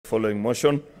following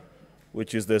motion,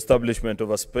 which is the establishment of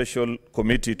a special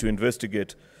committee to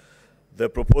investigate the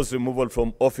proposed removal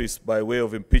from office by way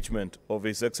of impeachment of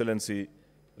His Excellency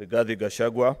Rigathi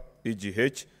Gachagua,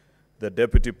 EGH, the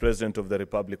Deputy President of the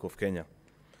Republic of Kenya.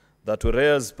 That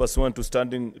whereas pursuant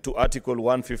to Article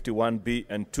 151B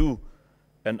and 2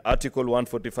 and Article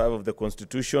 145 of the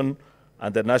Constitution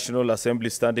and the National Assembly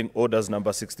Standing Orders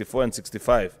number 64 and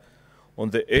 65, on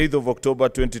the 8th of October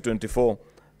 2024,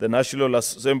 the National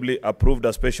Assembly approved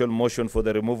a special motion for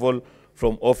the removal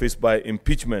from office by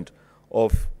impeachment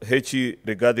of H.E.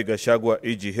 Rigathi Gachagua,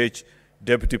 EGH,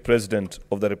 Deputy President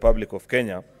of the Republic of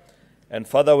Kenya. And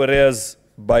further, whereas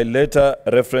by letter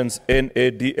reference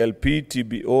NADLP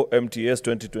TBO MTS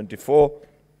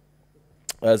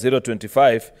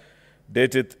 2024-025,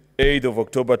 dated 8th of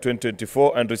October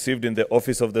 2024 and received in the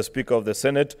office of the Speaker of the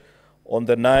Senate on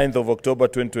the 9th of October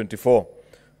 2024.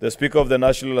 The Speaker of the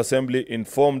National Assembly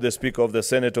informed the Speaker of the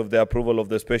Senate of the approval of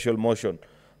the special motion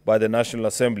by the National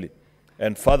Assembly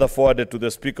and further forwarded to the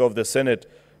Speaker of the Senate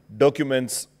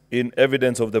documents in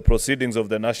evidence of the proceedings of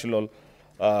the National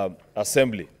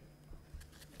Assembly.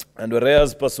 And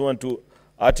whereas pursuant to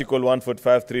Article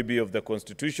 145(3)(b) of the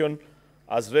Constitution,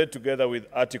 as read together with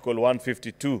Article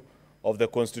 152 of the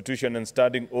Constitution and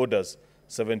Standing Orders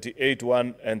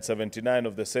 78(1) and 79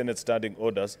 of the Senate Standing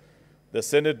Orders, the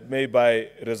Senate may by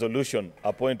resolution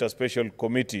appoint a special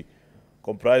committee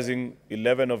comprising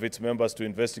 11 of its members to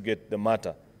investigate the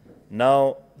matter.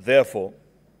 Now, therefore,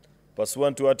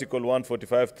 pursuant to Article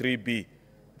 145(3)(b),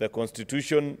 the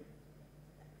Constitution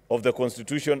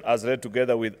as read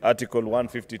together with Article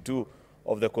 152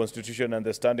 of the Constitution and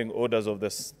the Standing Orders of the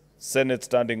Senate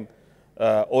Standing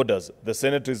Orders, the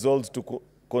Senate resolves to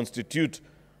constitute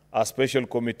a special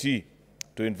committee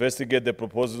to investigate the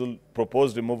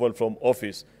proposed removal from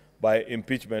office by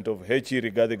impeachment of H.E.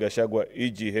 Rigathi Gachagua,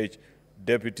 EGH,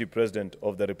 Deputy President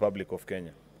of the Republic of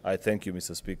Kenya. I thank you,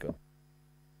 Mr. Speaker.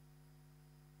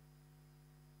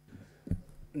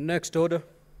 Next order.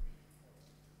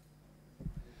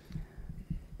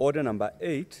 Order number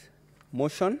 8,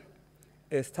 motion,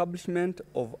 establishment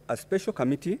of a special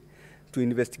committee to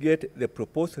investigate the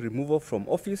proposed removal from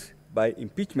office by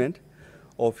impeachment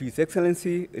of His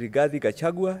Excellency Rigathi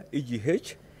Gachagua,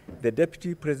 EGH, the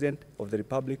Deputy President of the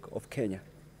Republic of Kenya.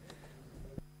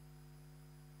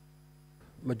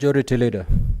 Majority Leader.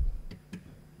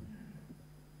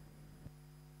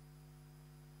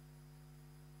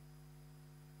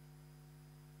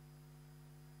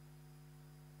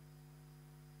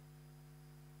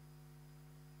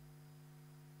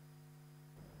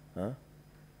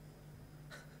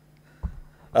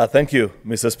 Thank you,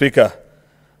 Mr. Speaker.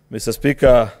 Mr.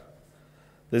 Speaker,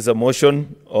 there's a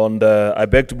motion on the, I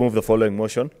beg to move the following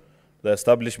motion, the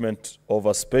establishment of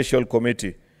a special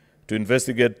committee to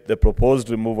investigate the proposed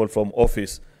removal from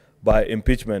office by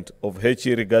impeachment of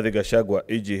H.E. Rigathi Gachagua,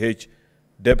 EGH,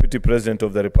 Deputy President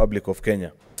of the Republic of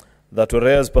Kenya. That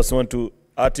whereas pursuant to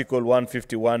Article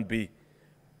 151B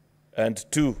and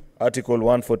 2, Article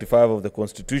 145 of the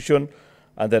Constitution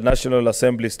and the National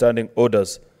Assembly Standing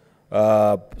Orders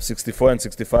 64 and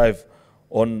 65,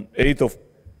 on 8th of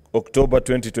October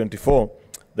 2024,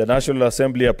 the National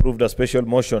Assembly approved a special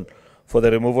motion for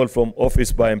the removal from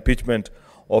office by impeachment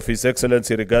of His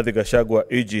Excellency Rigathi Gachagua,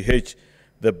 EGH,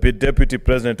 the Deputy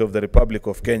President of the Republic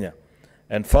of Kenya.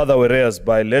 And further, whereas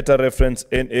by letter reference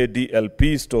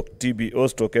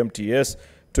NADLP/TBO/MTS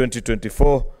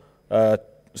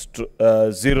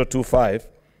 2024-025,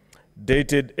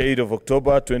 dated 8th of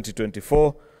October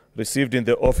 2024, received in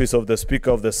the office of the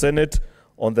Speaker of the Senate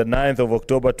on the 9th of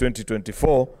October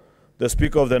 2024, the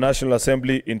Speaker of the National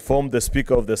Assembly informed the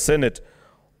Speaker of the Senate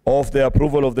of the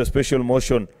approval of the special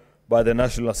motion by the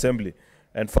National Assembly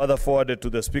and further forwarded to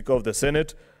the Speaker of the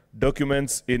Senate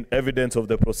documents in evidence of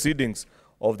the proceedings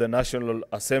of the National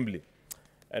Assembly.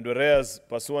 And whereas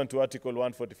pursuant to Article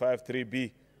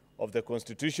 145(3)(b) of the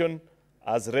Constitution,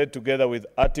 as read together with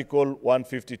Article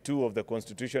 152 of the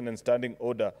Constitution and Standing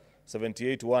Order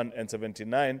 78(1) and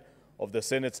 79 of the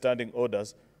Senate Standing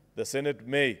Orders, the Senate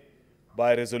may,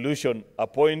 by resolution,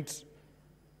 appoint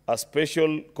a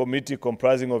special committee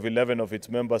comprising of 11 of its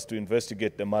members to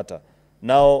investigate the matter.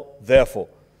 Now, therefore,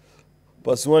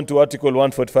 pursuant to Article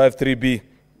 145(3)(b)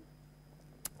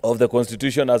 of the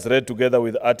Constitution as read together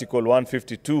with Article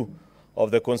 152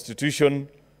 of the Constitution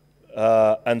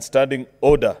and Standing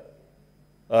Order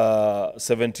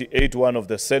 78(1) of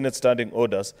the Senate Standing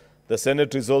Orders, the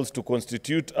Senate resolves to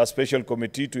constitute a special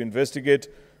committee to investigate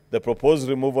the proposed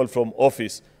removal from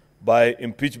office by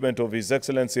impeachment of His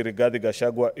Excellency Rigathi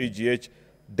Gachagua, EGH,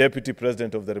 Deputy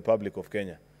President of the Republic of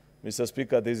Kenya. Mr.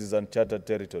 Speaker, this is uncharted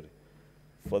territory.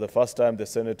 for the first time, the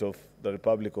Senate of the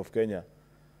Republic of Kenya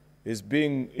is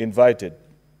being invited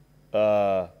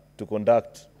to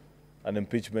conduct an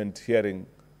impeachment hearing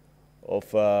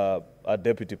of a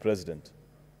deputy president.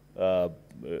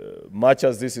 Much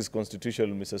as this is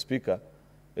constitutional, Mr. Speaker,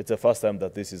 it's the first time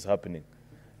that this is happening.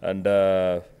 And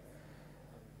there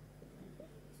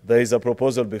is a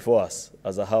proposal before us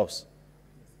as a House,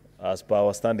 as per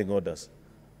our standing orders,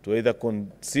 to either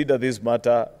consider this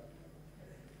matter.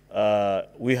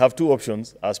 We have two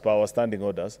options as per our standing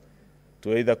orders,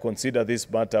 to either consider this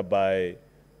matter by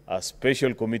a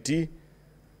special committee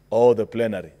or the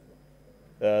plenary.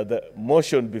 The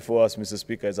motion before us, Mr.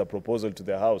 Speaker, is a proposal to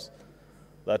the House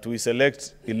that we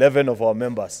select 11 of our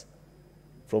members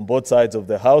from both sides of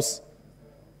the House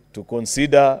to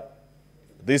consider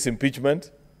this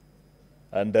impeachment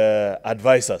and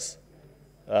advise us,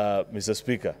 Mr.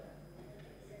 Speaker.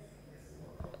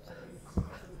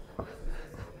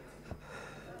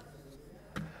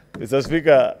 Mr.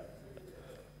 Speaker,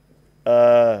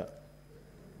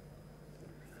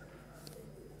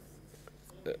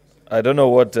 I don't know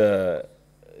what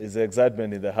is the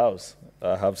excitement in the House.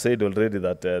 I have said already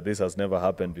that this has never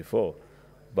happened before,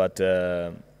 but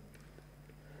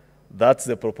that's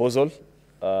the proposal.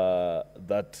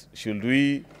 That should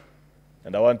we,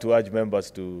 and I want to urge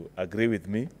members to agree with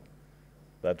me,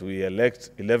 that we elect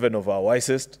 11 of our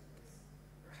wisest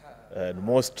and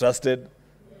most trusted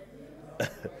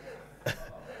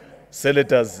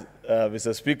senators,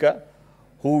 Mr. Speaker,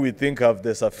 who we think have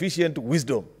the sufficient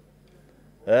wisdom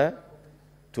to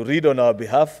read on our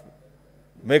behalf,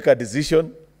 make a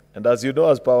decision, and as you know,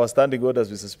 as per our standing orders,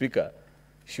 Mr. Speaker,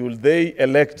 should they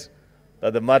elect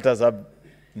that the matters have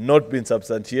not been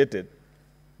substantiated,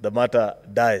 the matter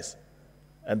dies,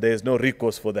 and there is no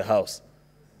recourse for the House.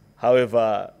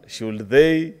 However, should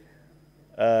they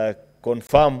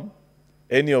confirm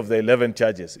any of the 11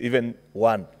 charges, even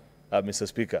one, Mr.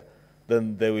 Speaker,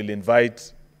 then they will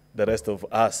invite the rest of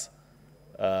us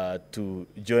to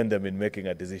join them in making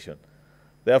a decision.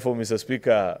 Therefore, Mr.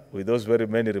 Speaker, with those very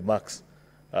many remarks,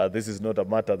 this is not a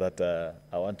matter that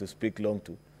I want to speak long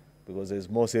to, because there's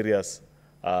more serious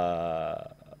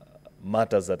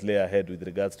matters that lay ahead with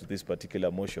regards to this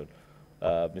particular motion,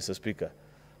 Mr. Speaker.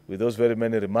 With those very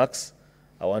many remarks,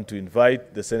 I want to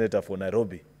invite the Senator for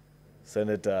Nairobi,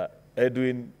 Senator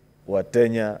Edwin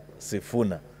Watenya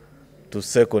Sifuna, to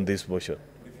second this motion.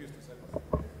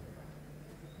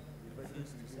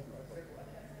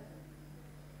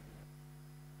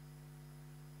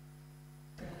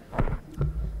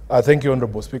 Thank you,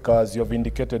 Honorable Speaker. As you have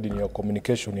indicated in your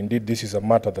communication, indeed this is a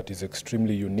matter that is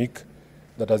extremely unique,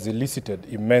 that has elicited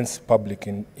immense public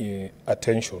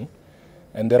attention,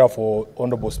 and therefore,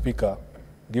 Honorable Speaker,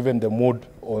 given the mood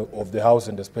of the House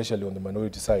and especially on the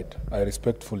minority side, I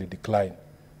respectfully decline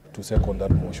to second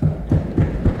that motion.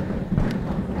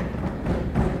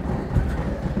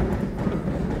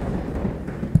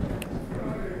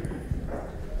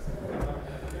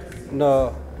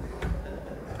 Now,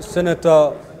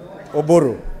 Senator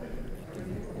Oburu.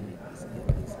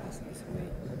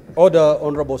 Order,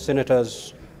 honorable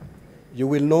senators. You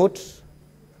will note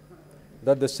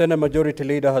that the Senate Majority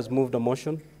Leader has moved a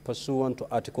motion pursuant to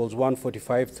Articles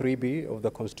 145(3)(b) of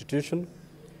the Constitution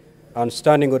and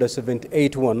Standing Order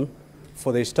 78(1)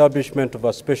 for the establishment of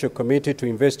a special committee to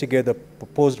investigate the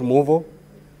proposed removal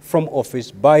from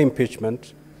office by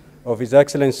impeachment of His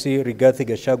Excellency Rigathi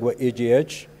Gachagua,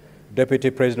 AGH, Deputy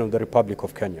President of the Republic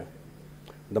of Kenya.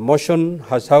 The motion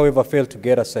has, however, failed to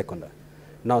get a seconder.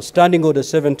 Now, Standing Order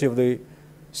 70 of the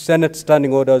Senate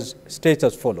Standing Orders states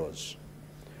as follows.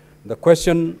 The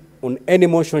question on any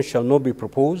motion shall not be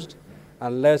proposed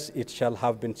unless it shall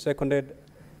have been seconded,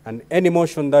 and any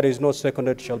motion that is not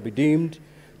seconded shall be deemed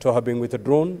to have been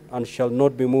withdrawn and shall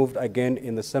not be moved again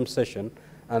in the same session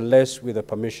unless with the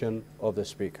permission of the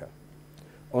Speaker.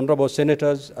 Honorable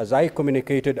Senators, as I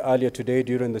communicated earlier today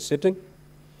during the sitting,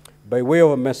 by way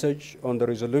of a message on the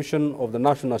resolution of the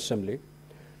National Assembly,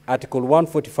 Article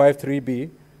 145(3)(b)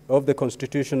 of the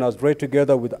Constitution, as read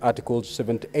together with Article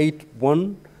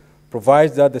 78(1),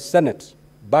 provides that the Senate,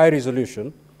 by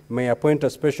resolution, may appoint a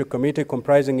special committee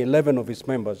comprising 11 of its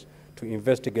members to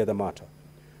investigate the matter.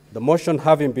 The motion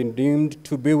having been deemed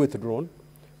to be withdrawn,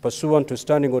 pursuant to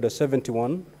Standing Order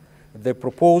 71, the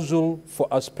proposal for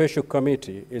a special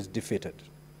committee is defeated.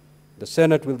 The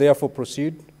Senate will therefore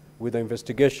proceed with the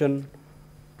investigation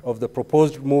of the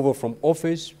proposed removal from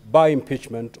office by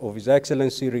impeachment of His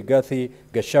Excellency Rigathi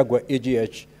Gachagua,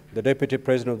 AGH, the Deputy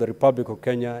President of the Republic of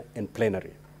Kenya, in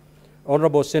plenary.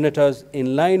 Honorable Senators,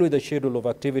 in line with the schedule of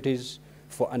activities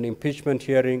for an impeachment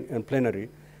hearing in plenary,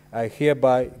 I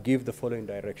hereby give the following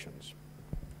directions.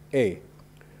 A,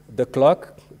 the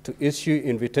clerk to issue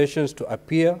invitations to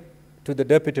appear to the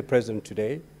Deputy President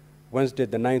today, Wednesday,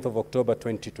 the 9th of October,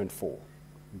 2024.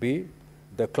 B,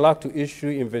 the clerk to issue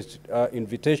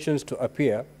invitations to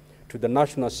appear to the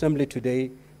National Assembly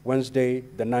today, Wednesday,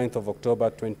 the 9th of October,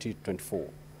 2024.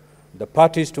 The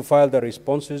parties to file their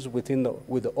responses with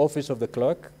the Office of the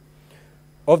Clerk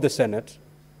of the Senate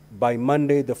by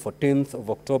Monday, the 14th of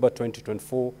October,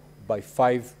 2024, by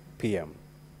 5 p.m.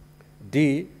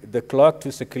 D, the clerk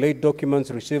to circulate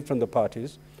documents received from the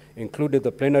parties, including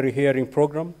the plenary hearing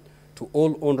program, to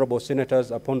all honorable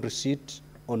senators upon receipt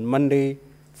on Monday,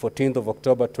 14th of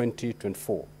October,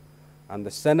 2024. And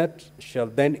the Senate shall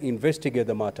then investigate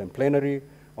the matter in plenary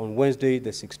on Wednesday,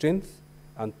 the 16th,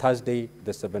 and Thursday,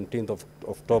 the 17th of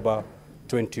October,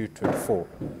 2024.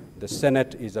 The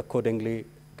Senate is accordingly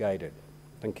guided.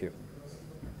 Thank you.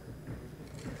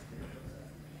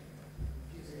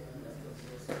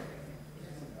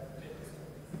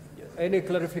 Any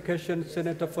clarification,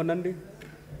 Senator Fernandi?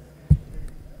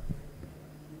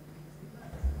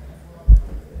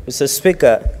 Mr.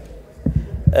 Speaker,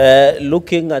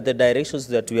 looking at the directions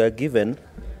that we are given,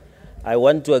 I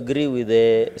want to agree with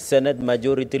the Senate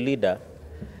Majority Leader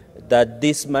that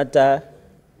this matter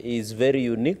is very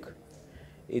unique.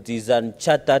 It is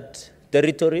uncharted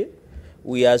territory.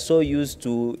 We are so used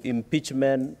to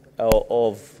impeachment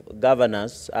of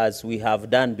governors as we have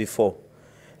done before.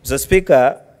 Mr.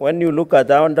 Speaker, when you look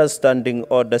at our understanding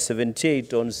Order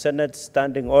 78 on Senate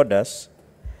standing orders,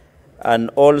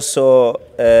 and also,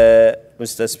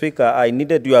 Mr. Speaker, I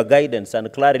needed your guidance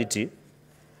and clarity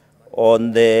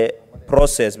on the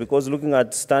process, because looking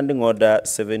at Standing Order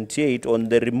 78 on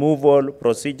the removal,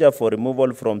 procedure for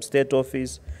removal from state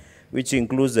office, which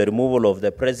includes the removal of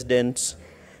the President,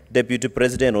 Deputy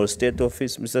President or state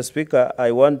office. Mr. Speaker,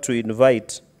 I want to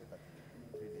invite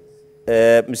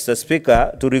Mr.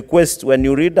 Speaker, to request when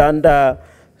you read under,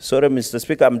 sorry, Mr.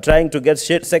 Speaker, I'm trying to get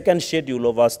second schedule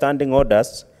of our standing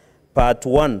orders, Part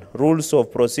 1, Rules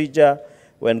of Procedure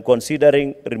when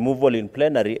considering removal in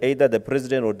plenary, either the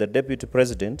President or the Deputy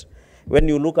President. When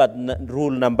you look at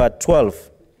rule number 12,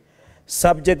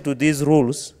 subject to these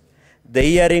rules, the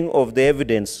hearing of the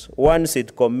evidence, once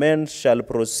it commenced, shall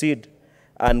proceed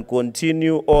and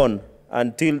continue on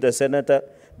until the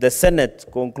Senate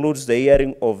concludes the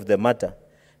hearing of the matter.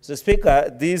 So, Speaker,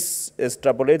 this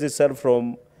extrapolates itself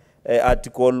from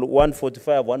Article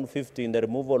 145, 150 in the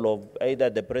removal of either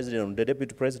the President or the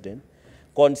Deputy President,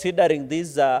 considering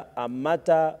this a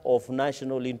matter of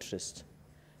national interest,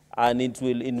 and it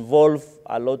will involve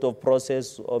a lot of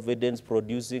process, evidence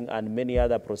producing, and many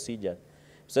other procedures.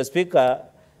 So, Speaker,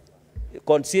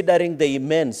 considering the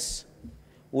immense,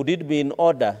 would it be in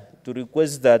order to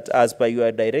request that, as per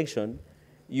your direction,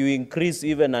 you increase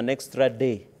even an extra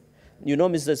day? You know,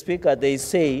 Mr. Speaker, they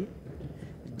say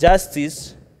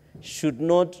justice should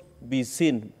not be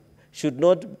seen, should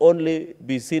not only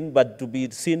be seen, but to be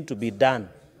seen to be done.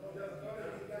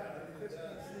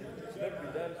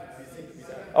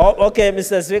 Oh, okay,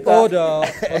 Mr. Speaker. Order,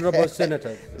 Honorable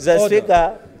Senator. Mr. Order.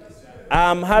 Speaker,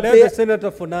 I'm happy. Let the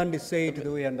Senator Fernandi say it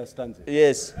the way he understands it.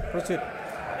 Yes. Proceed.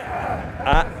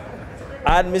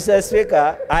 And Mr.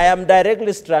 Speaker, I am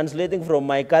directly translating from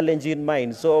my Kalenjin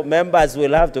mind, so members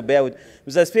will have to bear with.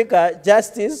 Mr. Speaker,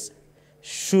 justice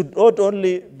should not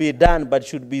only be done, but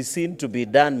should be seen to be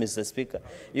done, Mr. Speaker.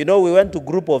 You know, we went to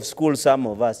group of schools, some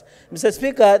of us. Mr.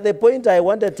 Speaker, the point I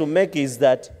wanted to make is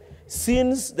that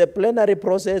since the plenary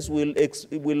process will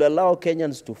allow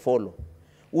Kenyans to follow,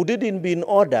 would it be in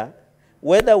order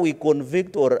whether we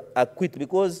convict or acquit,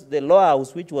 because the law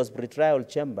house, which was pre-trial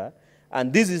chamber,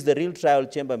 and this is the real trial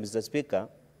chamber, Mr. Speaker,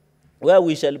 where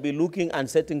we shall be looking and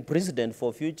setting precedent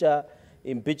for future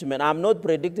impeachment. I'm not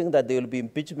predicting that there will be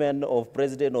impeachment of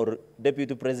president or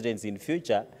deputy presidents in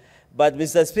future, but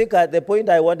Mr. Speaker, the point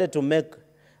I wanted to make,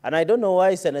 and I don't know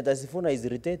why Senator Sifuna is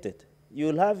irritated.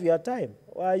 You'll have your time.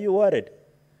 Why are you worried?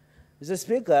 Mr.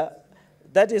 Speaker,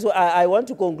 that is what I want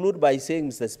to conclude by saying,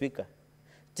 Mr. Speaker,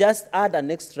 just add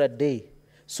an extra day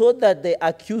so that the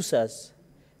accusers,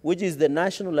 which is the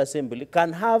National Assembly,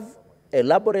 can have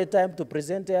elaborate time to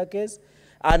present their case,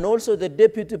 and also the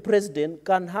Deputy President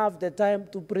can have the time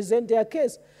to present their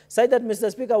case. So that, Mr.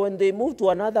 Speaker, when they move to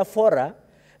another fora,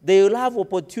 they will have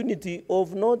opportunity of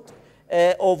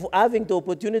having the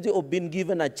opportunity of being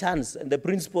given a chance and the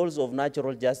principles of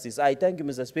natural justice. I thank you,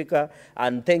 Mr. Speaker,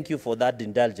 and thank you for that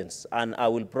indulgence, and I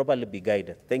will properly be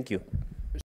guided. Thank you.